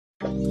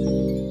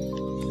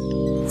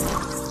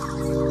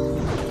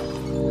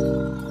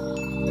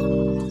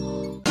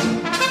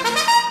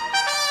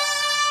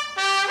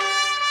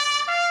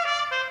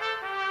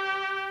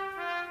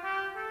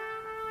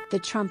The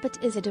trumpet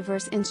is a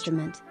diverse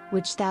instrument,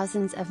 which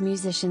thousands of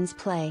musicians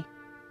play.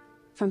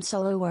 From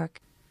solo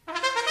work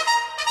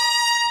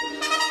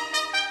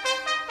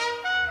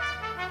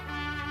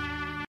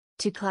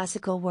to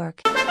classical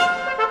work,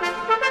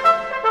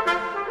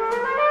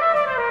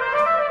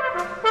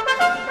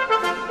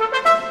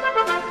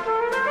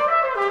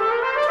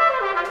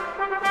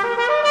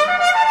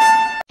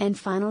 and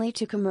finally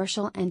to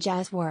commercial and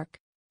jazz work.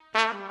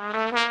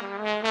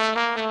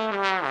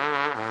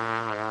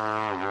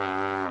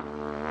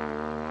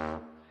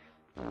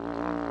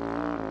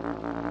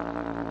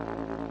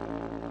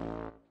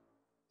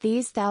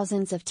 These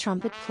thousands of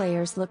trumpet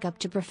players look up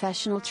to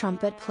professional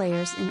trumpet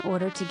players in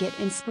order to get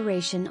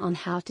inspiration on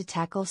how to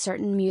tackle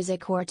certain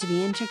music or to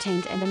be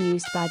entertained and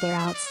amused by their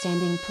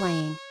outstanding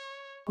playing.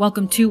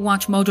 Welcome to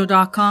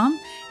WatchMojo.com,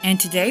 and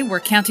today we're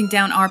counting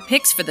down our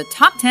picks for the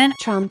top 10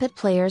 trumpet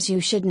players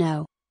you should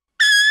know.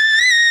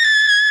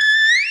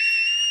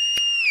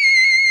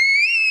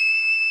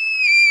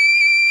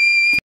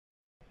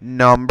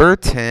 Number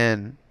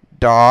 10.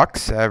 Doc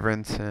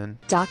Severinsen.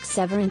 Doc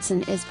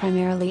Severinsen is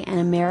primarily an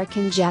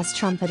American jazz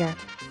trumpeter.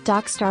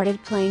 Doc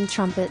started playing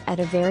trumpet at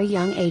a very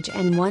young age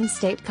and won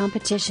state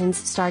competitions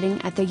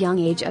starting at the young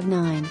age of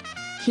 9.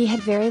 He had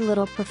very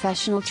little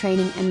professional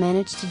training and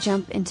managed to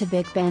jump into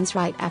big bands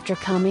right after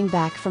coming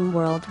back from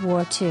World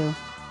War II.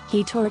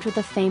 He toured with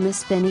the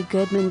famous Benny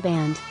Goodman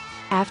Band.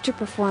 After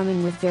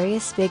performing with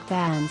various big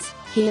bands,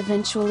 he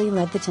eventually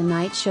led the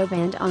Tonight Show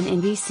Band on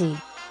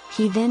NBC.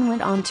 He then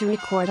went on to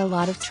record a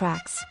lot of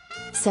tracks.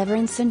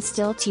 Severinsen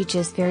still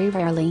teaches very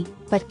rarely,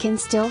 but can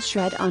still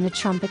shred on a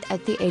trumpet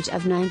at the age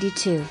of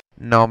 92.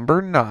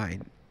 Number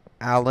 9.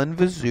 Alan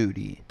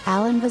Vizzuti.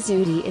 Alan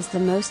Vizzuti is the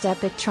most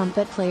epic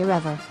trumpet player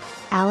ever.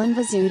 Alan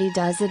Vizzuti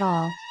does it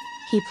all.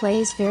 He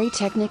plays very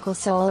technical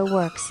solo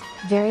works,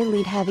 very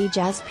lead-heavy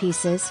jazz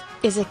pieces,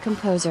 is a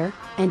composer,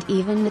 and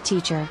even a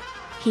teacher.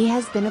 He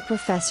has been a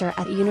professor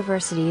at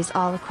universities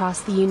all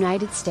across the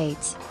United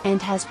States,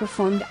 and has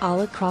performed all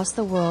across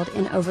the world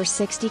in over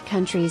 60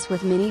 countries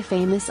with many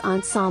famous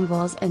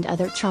ensembles and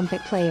other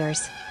trumpet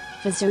players.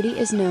 Vizzuti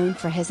is known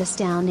for his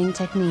astounding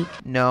technique.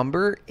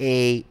 Number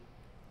 8.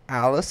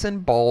 Alison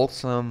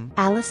Balsam.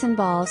 Alison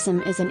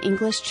Balsam is an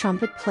English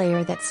trumpet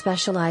player that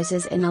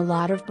specializes in a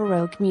lot of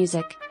Baroque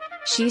music.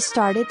 She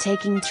started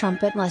taking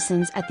trumpet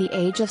lessons at the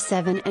age of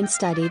 7 and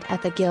studied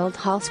at the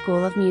Guildhall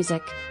School of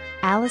Music.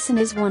 Alison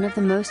is one of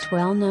the most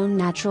well-known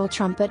natural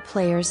trumpet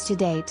players to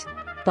date.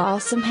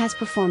 Balsam has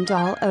performed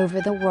all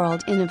over the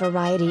world in a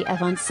variety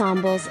of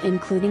ensembles,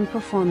 including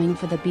performing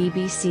for the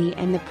BBC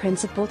and the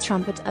principal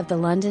trumpet of the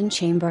London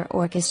Chamber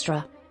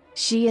Orchestra.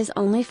 She is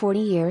only 40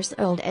 years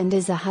old and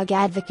is a hug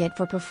advocate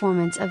for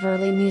performance of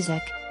early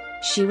music.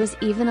 She was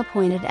even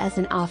appointed as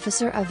an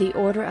officer of the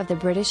Order of the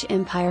British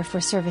Empire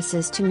for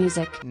services to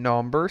music.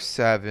 Number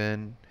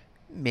 7.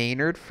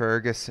 Maynard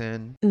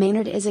Ferguson.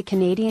 Maynard is a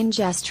Canadian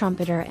jazz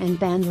trumpeter and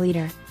band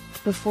leader.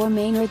 Before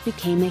Maynard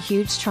became a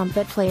huge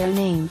trumpet player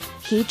name,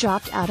 he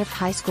dropped out of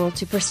high school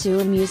to pursue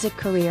a music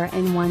career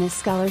and won a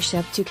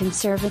scholarship to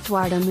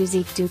Conservatoire de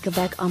Musique du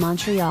Québec en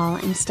Montreal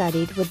and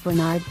studied with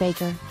Bernard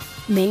Baker.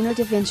 Maynard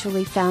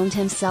eventually found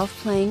himself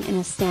playing in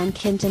a Stan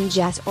Kenton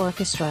jazz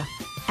orchestra.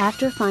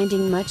 After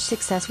finding much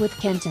success with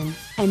Kenton,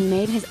 and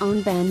made his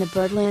own band, the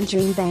Birdland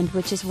Dream Band,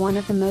 which is one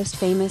of the most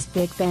famous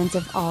big bands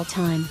of all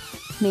time.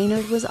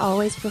 Maynard was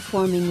always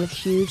performing with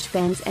huge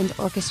bands and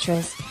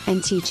orchestras,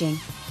 and teaching.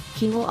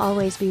 He will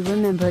always be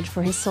remembered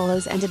for his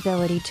solos and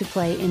ability to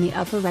play in the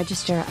upper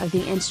register of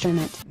the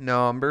instrument.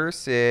 Number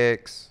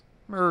 6.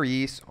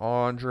 Maurice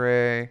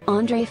Andre.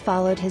 Andre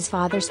followed his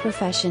father's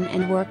profession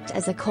and worked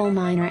as a coal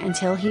miner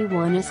until he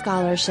won a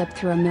scholarship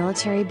through a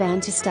military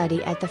band to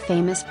study at the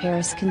famous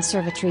Paris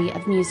Conservatory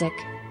of Music.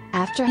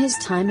 After his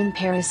time in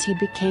Paris, he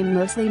became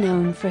mostly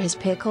known for his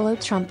piccolo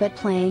trumpet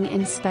playing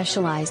and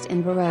specialized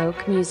in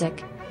Baroque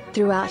music.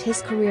 Throughout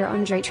his career,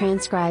 Andre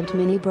transcribed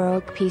many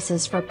Baroque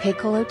pieces for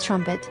piccolo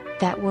trumpet,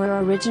 that were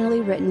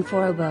originally written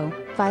for oboe,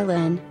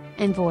 violin,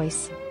 and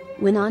voice.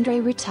 When Andre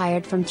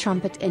retired from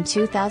trumpet in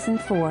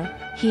 2004,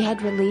 he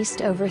had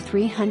released over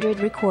 300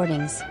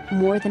 recordings,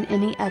 more than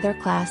any other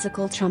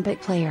classical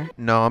trumpet player.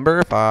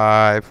 Number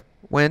 5.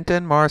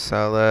 Wynton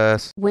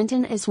Marsalis.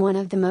 Wynton is one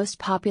of the most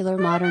popular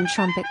modern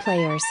trumpet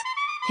players.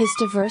 His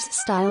diverse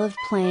style of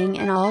playing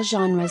in all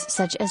genres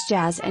such as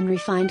jazz and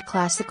refined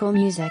classical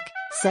music,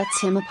 sets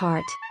him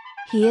apart.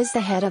 He is the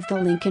head of the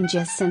Lincoln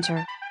Jazz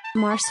Center.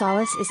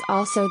 Marsalis is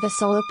also the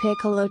solo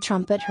piccolo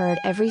trumpet heard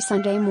every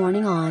Sunday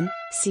morning on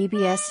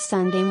CBS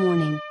Sunday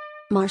Morning.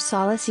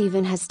 Marsalis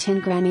even has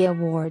 10 Grammy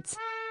Awards.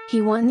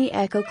 He won the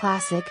Echo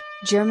Classic,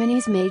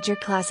 Germany's major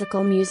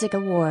classical music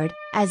award,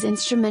 as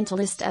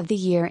Instrumentalist of the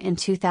Year in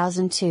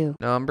 2002.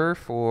 Number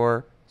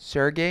 4.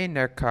 Sergei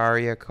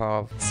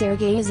Nekaryakov.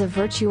 Sergei is a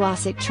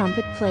virtuosic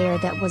trumpet player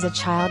that was a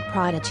child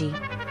prodigy.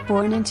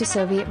 Born into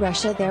Soviet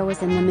Russia, there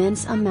was an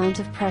immense amount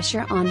of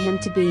pressure on him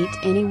to beat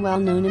any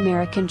well-known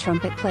American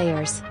trumpet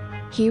players.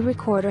 He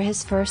recorded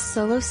his first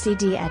solo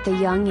CD at the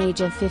young age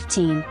of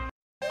 15.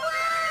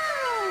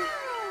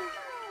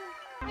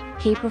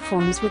 He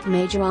performs with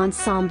major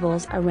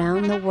ensembles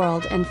around the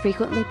world and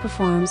frequently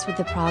performs with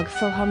the Prague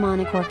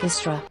Philharmonic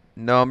Orchestra.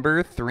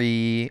 Number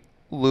 3.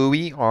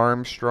 Louis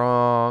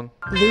Armstrong.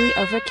 Louis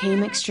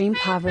overcame extreme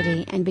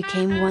poverty and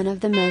became one of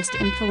the most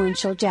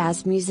influential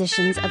jazz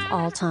musicians of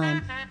all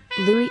time.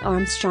 Louis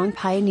Armstrong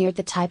pioneered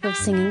the type of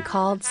singing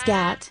called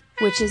scat,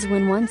 which is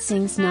when one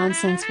sings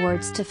nonsense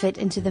words to fit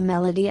into the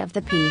melody of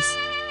the piece.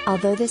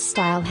 Although this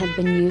style had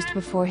been used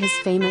before his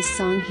famous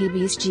song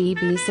Heebies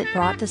Jeebies, it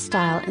brought the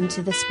style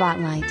into the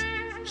spotlight.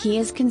 He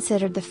is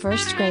considered the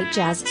first great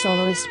jazz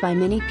soloist by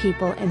many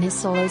people, and his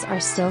solos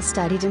are still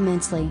studied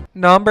immensely.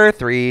 Number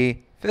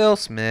 3. Phil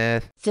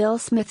Smith. Phil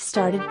Smith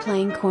started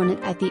playing cornet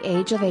at the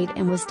age of 8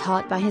 and was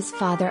taught by his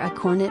father, a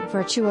cornet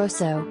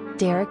virtuoso,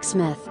 Derek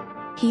Smith.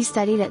 He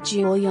studied at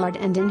Juilliard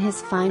and in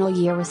his final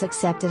year was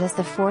accepted as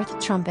the 4th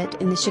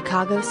trumpet in the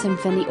Chicago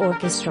Symphony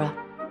Orchestra.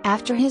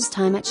 After his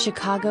time at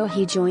Chicago,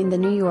 he joined the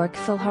New York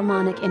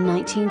Philharmonic in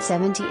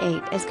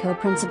 1978 as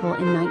co-principal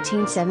in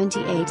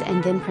 1978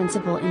 and then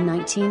principal in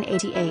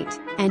 1988,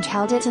 and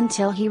held it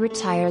until he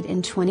retired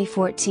in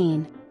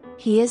 2014.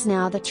 He is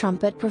now the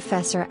trumpet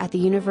professor at the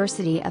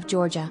University of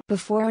Georgia.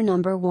 Before our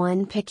number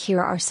 1 pick,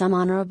 here are some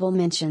honorable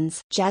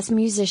mentions. Jazz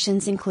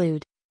musicians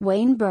include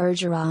Wayne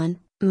Bergeron,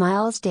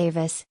 Miles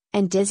Davis,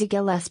 and Dizzy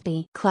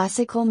Gillespie.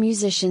 Classical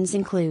musicians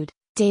include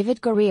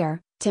David Guerrier,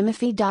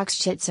 Timothy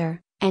Doxchitzer,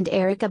 and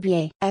Eric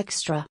Abier.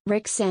 Extra.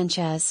 Rick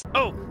Sanchez.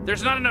 Oh,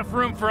 there's not enough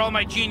room for all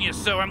my genius,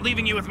 so I'm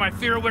leaving you with my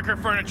fear of wicker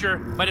furniture,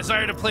 my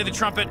desire to play the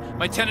trumpet,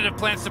 my tentative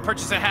plans to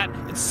purchase a hat,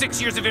 and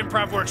 6 years of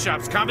improv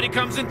workshops. Comedy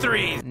comes in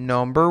threes.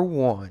 Number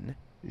 1.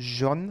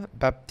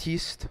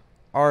 Jean-Baptiste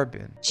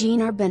Arbin. Jean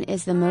Arbin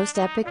is the most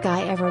epic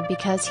guy ever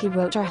because he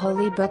wrote our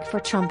holy book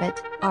for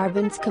trumpet,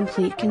 Arbin's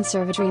Complete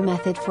Conservatory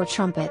Method for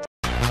Trumpet.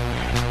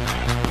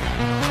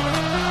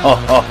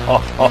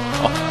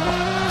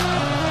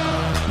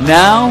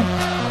 Now,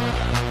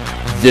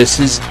 this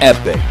is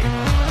epic.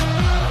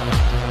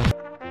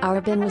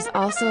 Arbin was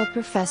also a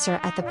professor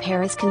at the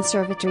Paris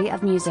Conservatory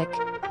of Music.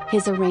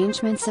 His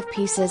arrangements of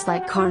pieces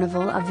like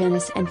Carnival of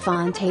Venice and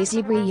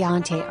Fantaisie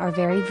Brillante are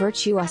very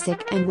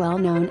virtuosic and well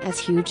known as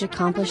huge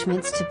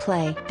accomplishments to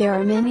play. There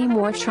are many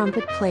more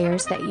trumpet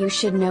players that you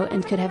should know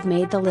and could have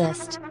made the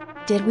list.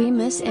 Did we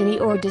miss any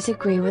or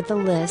disagree with the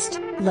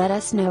list? Let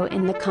us know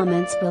in the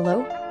comments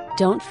below.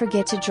 Don't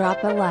forget to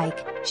drop a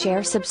like,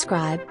 share,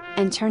 subscribe,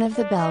 and turn on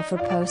the bell for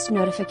post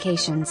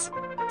notifications.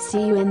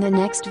 See you in the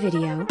next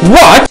video.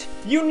 What?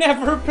 You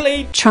never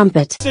played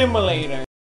Trumpet Simulator.